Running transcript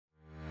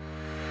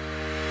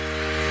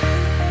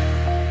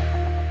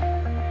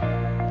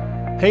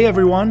Hey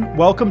everyone,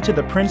 welcome to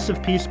the Prince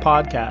of Peace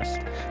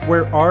podcast,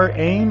 where our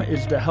aim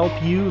is to help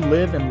you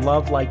live and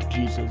love like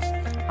Jesus.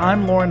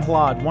 I'm Lauren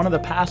Hlad, one of the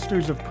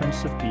pastors of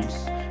Prince of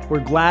Peace.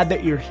 We're glad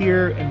that you're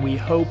here and we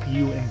hope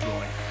you enjoy.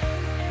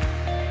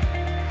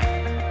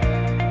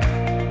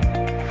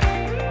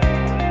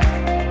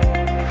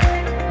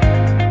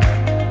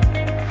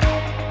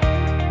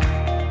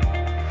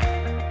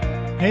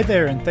 Hey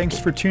there, and thanks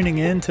for tuning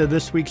in to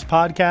this week's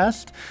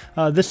podcast.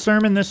 This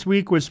sermon this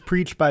week was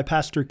preached by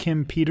Pastor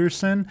Kim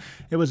Petersen.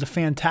 It was a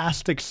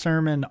fantastic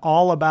sermon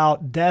all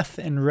about death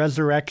and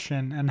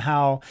resurrection and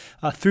how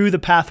through the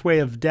pathway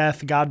of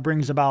death, God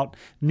brings about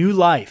new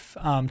life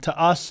to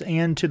us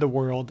and to the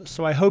world.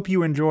 So I hope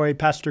you enjoy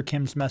Pastor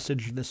Kim's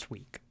message this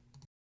week.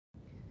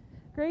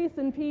 Grace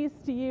and peace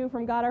to you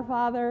from God our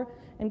Father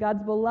and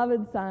God's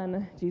beloved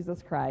Son,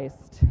 Jesus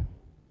Christ.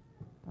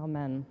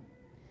 Amen.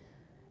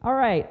 All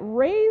right,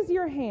 raise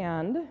your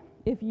hand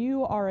if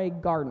you are a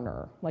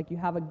gardener, like you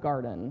have a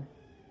garden.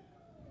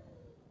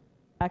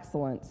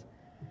 Excellent.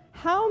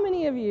 How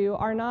many of you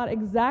are not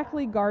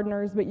exactly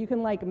gardeners, but you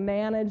can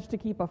manage to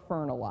keep a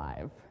fern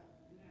alive?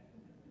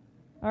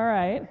 All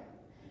right.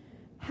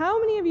 How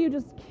many of you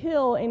just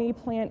kill any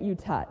plant you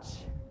touch?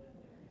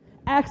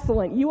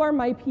 Excellent. You are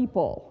my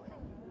people.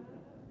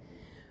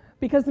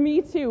 Because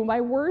me too, my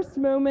worst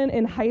moment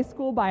in high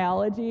school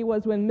biology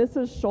was when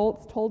Mrs.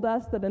 Schultz told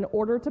us that in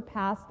order to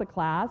pass the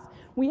class,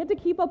 we had to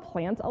keep a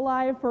plant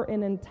alive for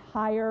an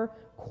entire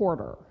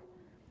quarter.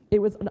 It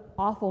was an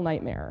awful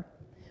nightmare.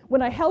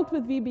 When I helped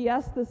with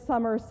VBS this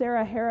summer,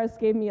 Sarah Harris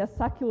gave me a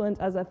succulent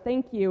as a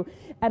thank you,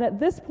 and at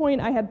this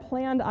point I had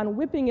planned on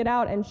whipping it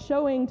out and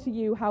showing to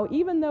you how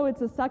even though it's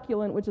a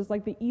succulent, which is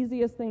the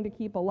easiest thing to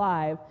keep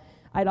alive,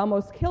 I'd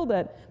almost killed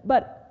it,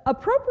 but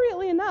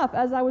appropriately enough,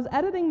 as I was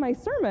editing my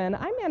sermon,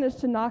 I managed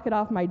to knock it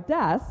off my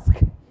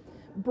desk,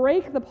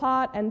 break the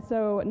pot, and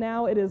so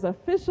now it is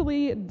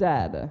officially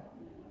dead.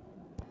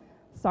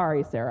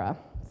 Sorry, Sarah.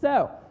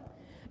 So,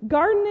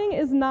 gardening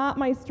is not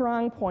my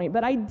strong point,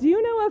 but I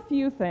do know a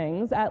few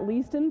things, at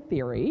least in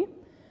theory.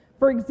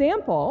 For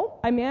example,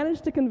 I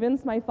managed to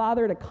convince my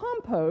father to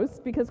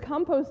compost because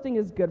composting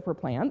is good for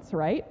plants,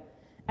 right?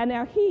 And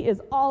now he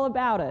is all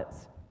about it.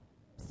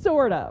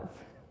 Sort of.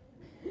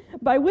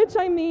 By which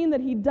I mean that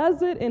he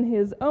does it in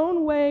his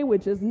own way,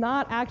 which is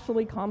not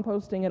actually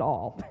composting at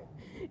all.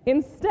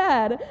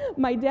 Instead,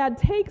 my dad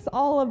takes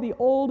all of the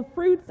old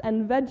fruits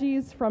and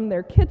veggies from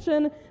their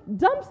kitchen,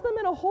 dumps them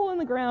in a hole in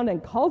the ground,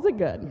 and calls it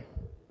good.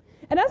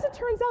 And as it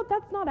turns out,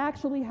 that's not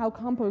actually how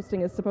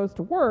composting is supposed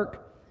to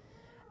work.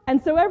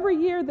 And so every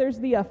year there's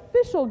the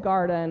official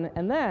garden,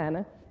 and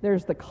then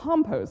there's the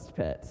compost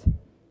pit,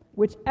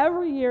 which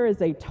every year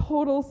is a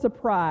total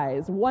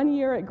surprise. One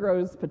year it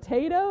grows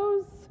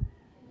potatoes.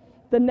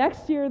 The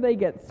next year they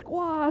get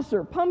squash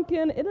or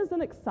pumpkin. It is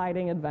an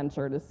exciting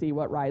adventure to see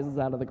what rises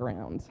out of the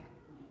ground.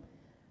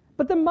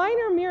 But the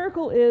minor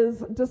miracle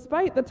is,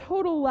 despite the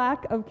total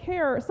lack of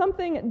care,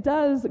 something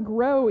does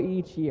grow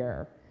each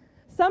year.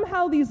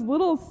 Somehow these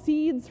little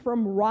seeds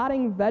from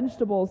rotting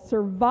vegetables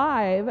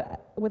survive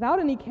without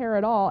any care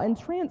at all and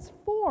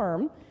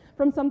transform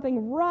from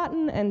something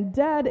rotten and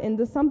dead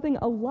into something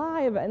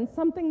alive and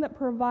something that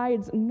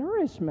provides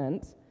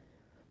nourishment.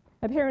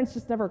 My parents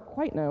just never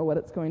quite know what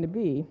it's going to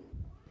be.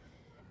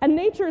 And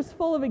nature is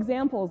full of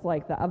examples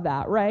of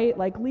that, right?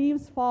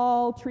 Leaves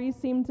fall, trees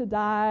seem to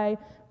die.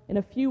 In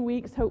a few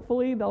weeks,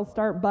 hopefully, they'll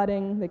start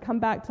budding. They come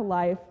back to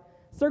life.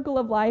 Circle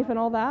of life and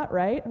all that,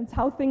 right? That's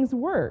how things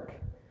work.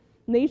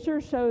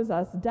 Nature shows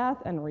us death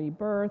and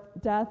rebirth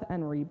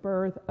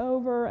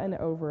over and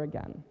over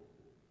again.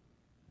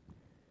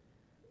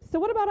 So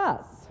what about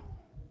us?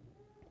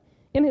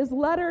 In his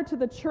letter to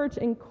the church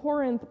in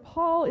Corinth,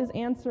 Paul is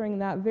answering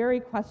that very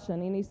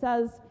question, and he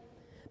says,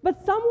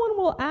 "But someone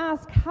will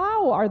ask,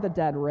 how are the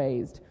dead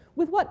raised?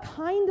 With what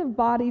kind of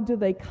body do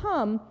they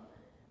come?"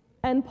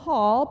 And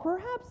Paul,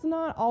 perhaps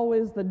not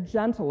always the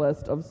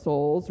gentlest of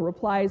souls,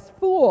 replies,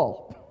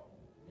 "Fool!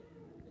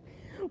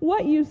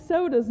 What you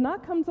sow does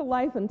not come to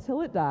life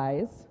until it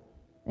dies."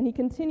 And he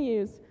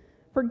continues,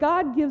 "For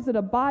God gives it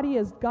a body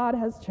as God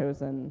has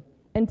chosen,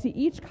 and to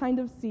each kind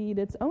of seed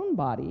its own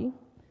body.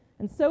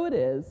 And so it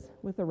is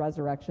with the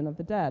resurrection of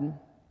the dead."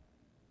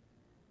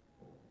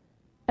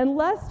 And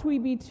lest we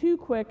be too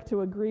quick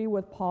to agree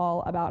with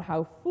Paul about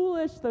how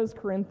foolish those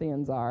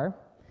Corinthians are,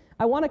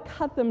 I want to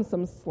cut them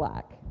some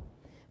slack.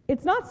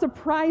 It's not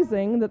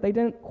surprising that they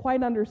didn't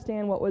quite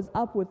understand what was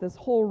up with this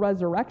whole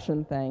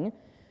resurrection thing,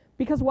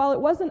 because while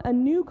it wasn't a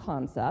new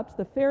concept,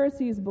 the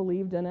Pharisees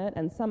believed in it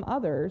and some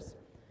others,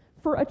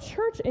 for a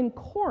church in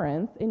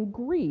Corinth, in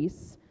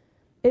Greece,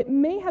 it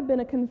may have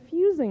been a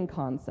confusing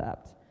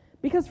concept.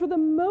 Because for the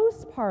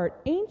most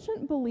part,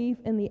 ancient belief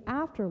in the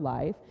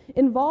afterlife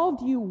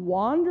involved you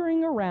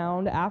wandering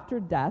around after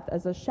death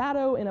as a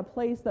shadow in a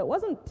place that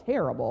wasn't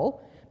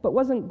terrible, but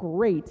wasn't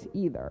great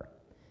either.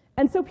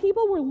 And so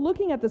people were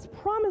looking at this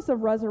promise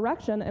of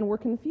resurrection and were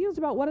confused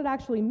about what it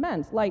actually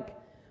meant.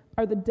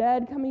 Are the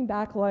dead coming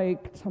back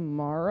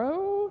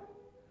tomorrow?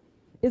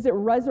 Is it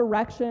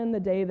resurrection, the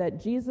day that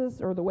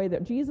Jesus, or the way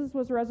that Jesus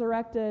was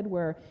resurrected,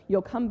 where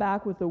you'll come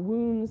back with the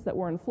wounds that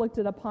were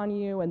inflicted upon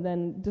you and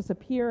then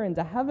disappear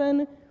into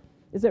heaven?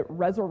 Is it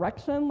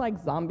resurrection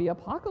like zombie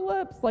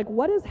apocalypse? Like,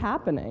 what is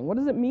happening? What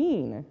does it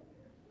mean?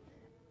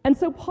 And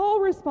so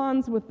Paul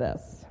responds with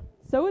this.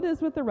 So it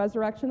is with the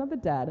resurrection of the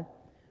dead.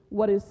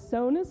 What is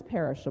sown is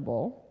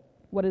perishable.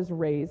 What is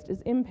raised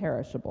is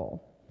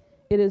imperishable.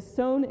 It is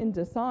sown in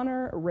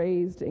dishonor,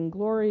 raised in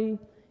glory.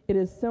 It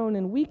is sown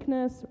in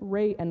weakness,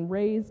 and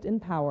raised in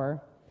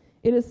power.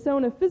 It is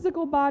sown a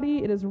physical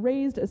body. It is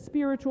raised a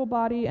spiritual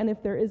body. And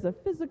if there is a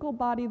physical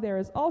body, there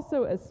is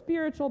also a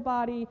spiritual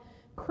body.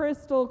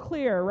 Crystal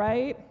clear,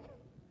 right?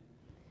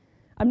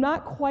 I'm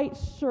not quite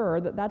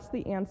sure that that's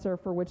the answer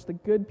for which the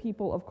good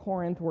people of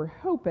Corinth were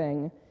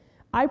hoping.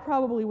 I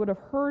probably would have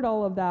heard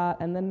all of that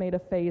and then made a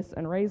face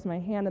and raised my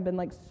hand and been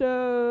like,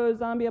 so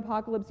zombie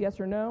apocalypse, yes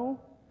or no?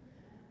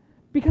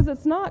 Because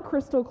it's not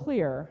crystal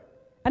clear.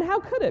 And how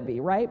could it be,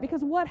 right?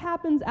 Because what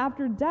happens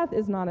after death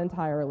is not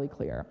entirely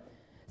clear.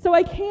 So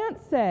I can't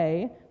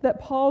say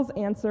that Paul's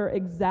answer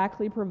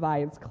exactly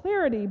provides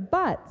clarity,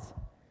 but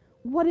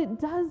what it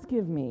does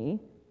give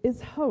me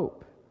is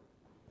hope.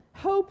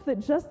 Hope that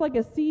just like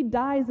a seed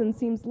dies and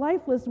seems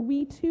lifeless,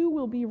 we too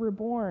will be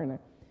reborn.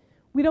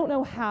 We don't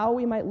know how.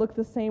 We might look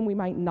the same, we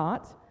might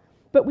not.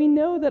 But we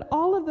know that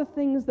all of the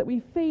things that we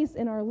face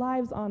in our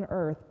lives on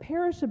earth,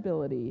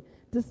 perishability,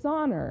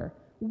 dishonor,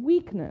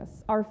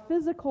 weakness, our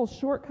physical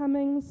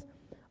shortcomings,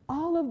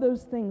 all of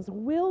those things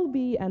will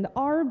be and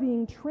are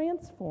being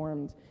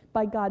transformed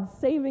by God's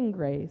saving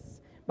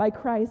grace, by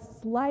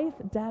Christ's life,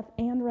 death,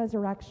 and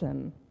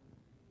resurrection.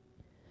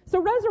 So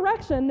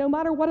resurrection, no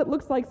matter what it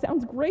looks like,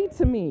 sounds great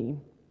to me.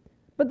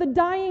 But the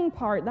dying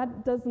part,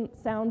 that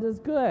doesn't sound as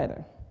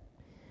good.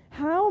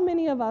 How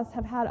many of us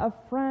have had a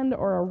friend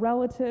or a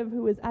relative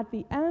who is at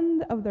the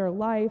end of their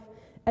life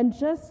and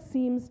just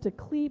seems to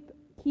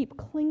keep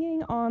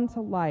clinging on to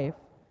life,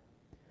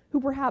 who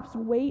perhaps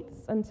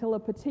waits until a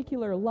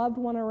particular loved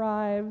one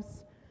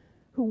arrives,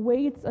 who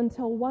waits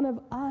until one of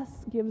us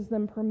gives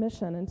them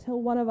permission,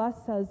 until one of us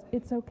says,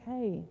 it's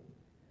okay.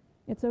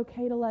 It's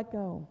okay to let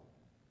go.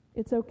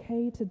 It's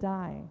okay to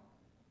die.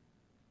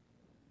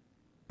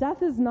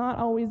 Death is not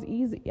always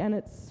easy, and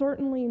it's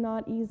certainly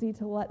not easy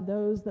to let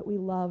those that we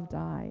love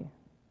die.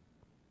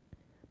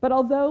 But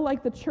although,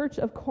 like the church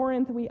of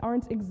Corinth, we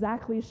aren't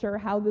exactly sure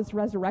how this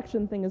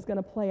resurrection thing is going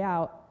to play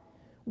out,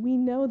 we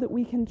know that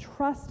we can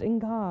trust in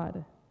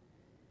God.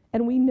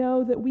 And we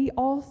know that we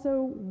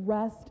also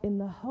rest in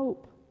the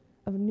hope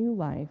of new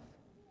life.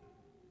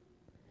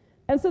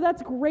 And so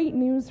that's great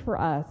news for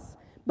us.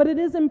 But it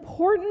is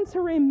important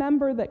to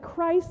remember that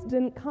Christ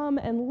didn't come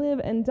and live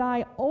and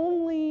die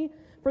only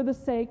for the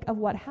sake of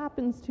what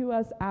happens to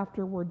us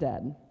after we're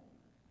dead.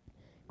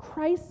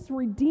 Christ's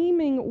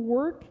redeeming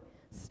work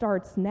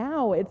starts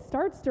now. It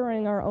starts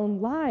during our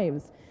own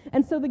lives.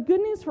 And so the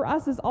good news for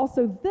us is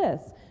also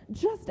this.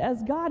 Just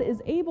as God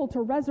is able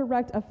to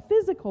resurrect a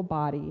physical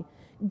body,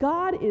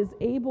 God is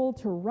able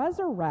to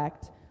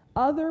resurrect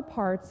other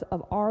parts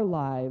of our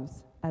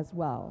lives as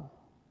well.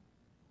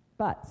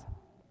 But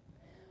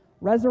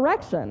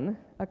resurrection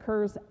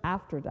occurs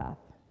after death,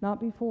 not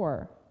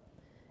before.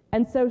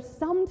 And so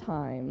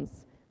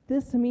sometimes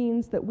this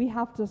means that we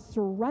have to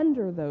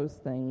surrender those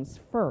things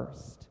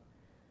first.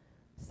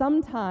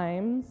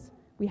 Sometimes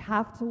we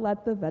have to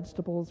let the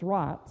vegetables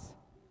rot.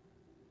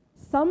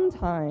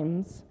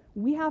 Sometimes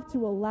we have to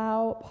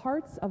allow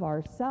parts of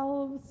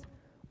ourselves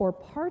or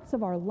parts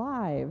of our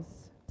lives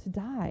to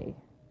die.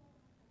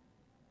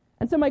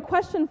 And so my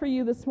question for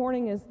you this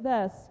morning is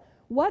this: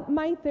 what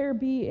might there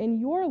be in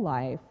your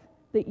life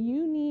that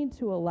you need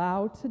to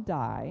allow to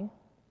die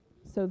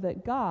so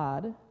that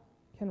God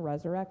can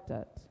resurrect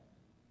it?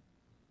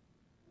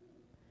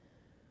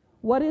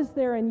 What is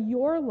there in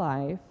your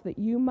life that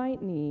you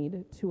might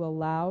need to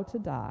allow to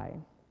die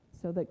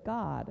so that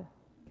God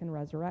can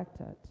resurrect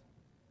it?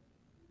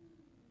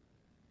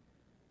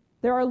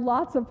 There are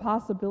lots of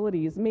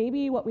possibilities.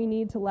 Maybe what we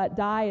need to let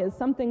die is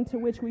something to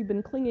which we've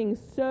been clinging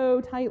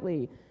so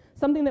tightly,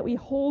 something that we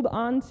hold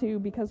on to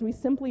because we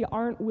simply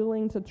aren't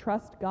willing to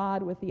trust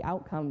God with the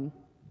outcome.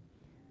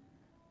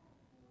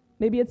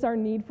 Maybe it's our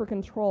need for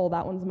control.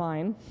 That one's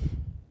mine.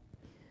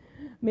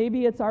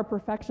 Maybe it's our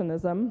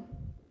perfectionism.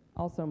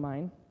 Also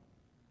mine.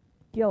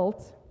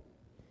 Guilt.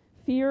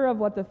 Fear of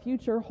what the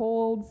future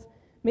holds.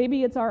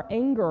 Maybe it's our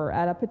anger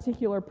at a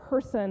particular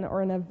person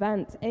or an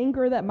event.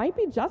 Anger that might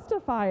be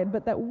justified,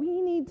 but that we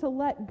need to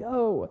let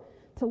go,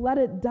 to let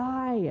it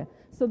die,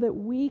 so that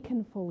we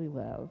can fully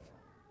live.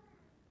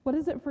 What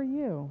is it for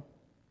you?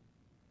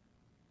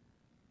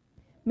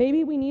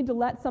 Maybe we need to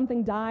let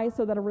something die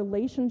so that a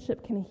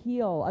relationship can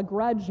heal, a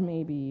grudge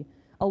maybe,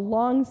 a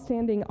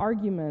long-standing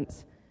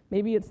argument.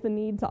 Maybe it's the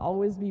need to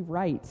always be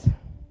right.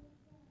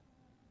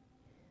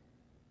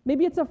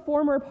 Maybe it's a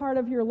former part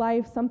of your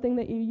life, something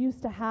that you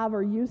used to have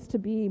or used to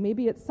be.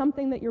 Maybe it's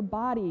something that your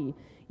body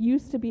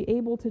used to be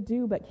able to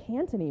do but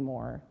can't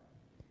anymore.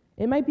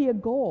 It might be a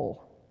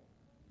goal.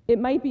 It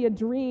might be a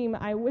dream.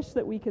 I wish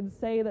that we could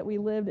say that we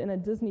lived in a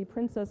Disney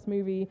princess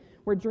movie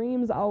where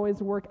dreams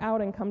always work out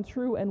and come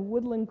true and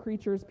woodland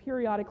creatures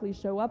periodically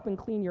show up and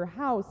clean your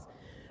house.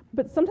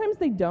 But sometimes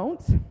they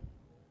don't.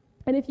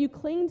 And if you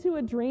cling to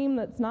a dream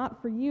that's not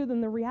for you,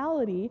 then the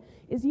reality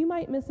is you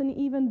might miss an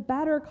even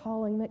better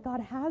calling that God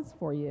has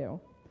for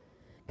you.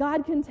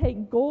 God can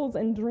take goals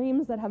and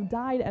dreams that have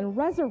died and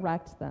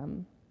resurrect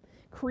them,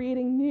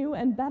 creating new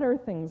and better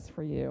things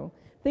for you,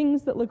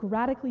 things that look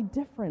radically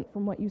different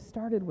from what you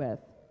started with.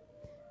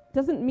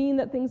 Doesn't mean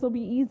that things will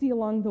be easy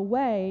along the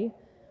way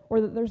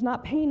or that there's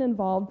not pain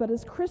involved, but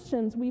as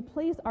Christians, we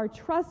place our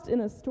trust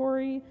in a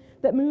story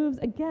that moves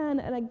again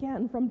and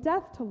again from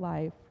death to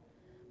life,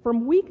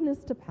 from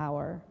weakness to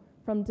power,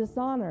 from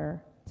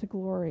dishonor to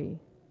glory.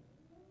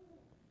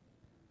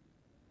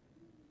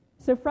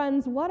 So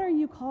friends, what are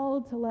you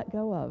called to let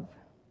go of?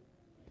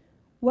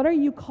 What are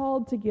you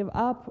called to give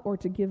up or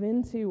to give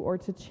into or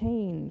to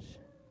change?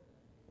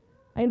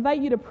 I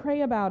invite you to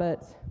pray about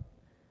it.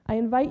 I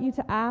invite you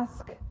to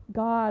ask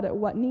God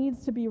what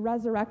needs to be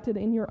resurrected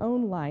in your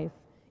own life,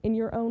 in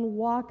your own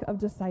walk of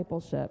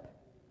discipleship.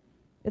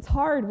 It's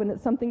hard when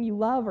it's something you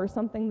love or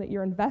something that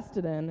you're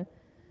invested in.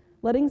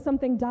 Letting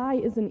something die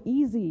isn't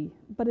easy,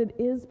 but it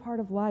is part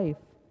of life.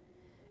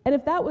 And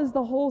if that was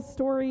the whole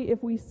story,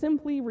 if we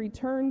simply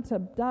returned to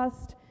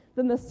dust,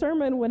 then the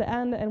sermon would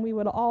end and we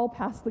would all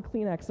pass the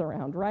Kleenex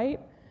around, right?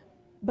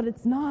 But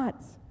it's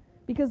not,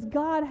 because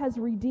God has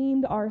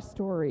redeemed our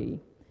story.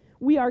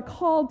 We are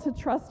called to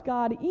trust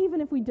God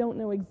even if we don't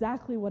know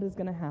exactly what is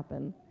going to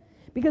happen.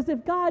 Because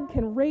if God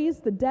can raise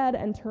the dead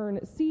and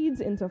turn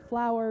seeds into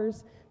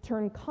flowers,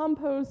 turn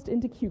compost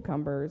into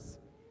cucumbers,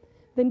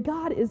 then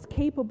God is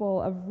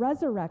capable of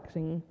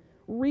resurrecting,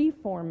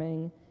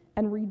 reforming,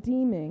 and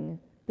redeeming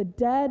the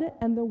dead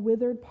and the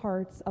withered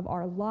parts of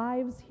our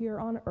lives here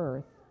on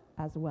earth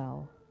as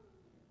well.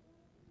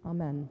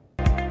 Amen.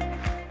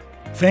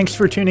 Thanks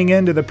for tuning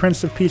in to the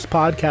Prince of Peace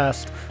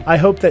podcast. I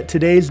hope that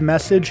today's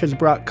message has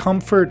brought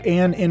comfort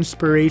and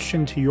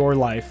inspiration to your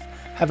life.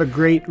 Have a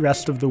great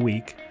rest of the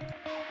week.